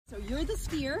So you're the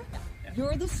skier,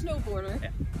 you're the snowboarder. Yeah.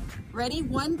 Ready?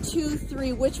 1, 2,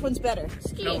 3. Which one's better?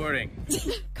 Snowboarding.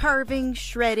 Carving,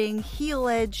 shredding, heel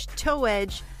edge, toe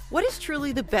edge. What is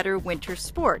truly the better winter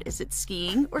sport? Is it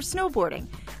skiing or snowboarding?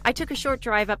 I took a short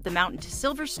drive up the mountain to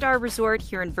Silver Star Resort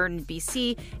here in Vernon,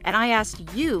 BC, and I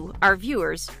asked you, our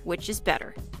viewers, which is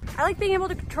better. I like being able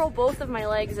to control both of my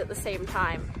legs at the same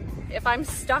time. If I'm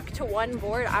stuck to one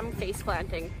board, I'm face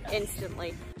planting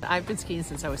instantly. I've been skiing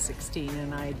since I was 16,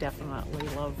 and I definitely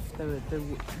love the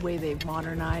way they've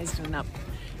modernized and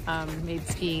made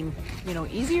skiing,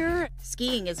 easier.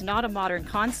 Skiing is not a modern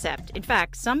concept. In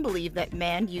fact, some believe that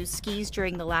man used skis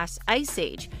during the last ice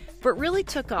age, but really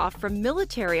took off from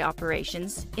military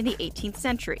operations in the 18th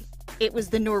century. It was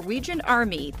the Norwegian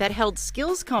army that held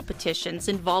skills competitions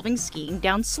involving skiing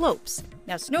down slopes.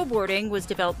 Now, snowboarding was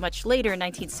developed much later in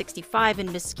 1965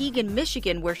 in Muskegon,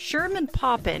 Michigan, where Sherman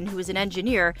Poppin, who was an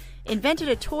engineer, invented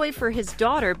a toy for his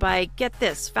daughter by, get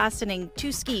this, fastening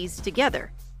 2 skis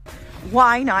together.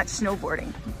 Why not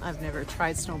snowboarding? I've never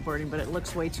tried snowboarding, but it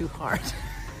looks way too hard.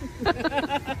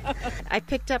 I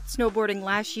picked up snowboarding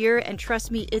last year, and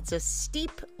trust me, it's a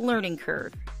steep learning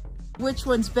curve. Which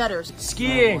one's better?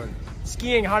 Skiing.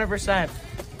 Skiing, 100%.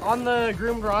 On the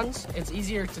groomed runs, it's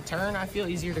easier to turn. I feel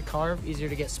easier to carve, easier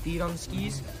to get speed on the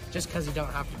skis, just because you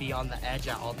don't have to be on the edge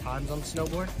at all times on the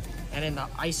snowboard. And in the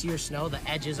icier snow, the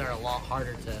edges are a lot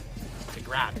harder to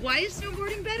grab. Why is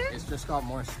snowboarding better? It's just got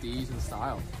more skis and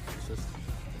style.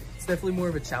 It's definitely more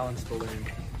of a challenge to learn.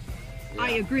 Yeah, I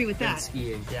agree with that.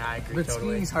 Skiing. Yeah, I agree But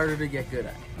totally. skiing's harder to get good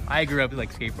at. I grew up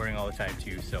like skateboarding all the time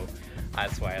too, so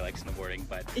that's why I like snowboarding.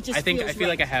 But It just I feel right.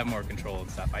 like I have more control and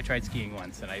stuff. I tried skiing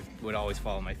once and I would always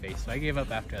fall on my face, so I gave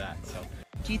up after that. So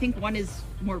Do you think one is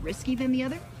more risky than the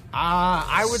other?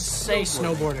 I would say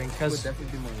snowboarding, Would because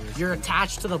definitely be more risky. you're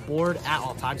attached to the board at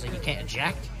all times, like you can't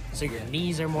eject. So your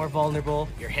knees are more vulnerable,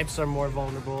 your hips are more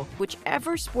vulnerable.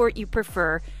 Whichever sport you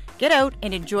prefer, get out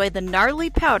and enjoy the gnarly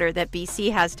powder that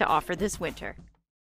BC has to offer this winter.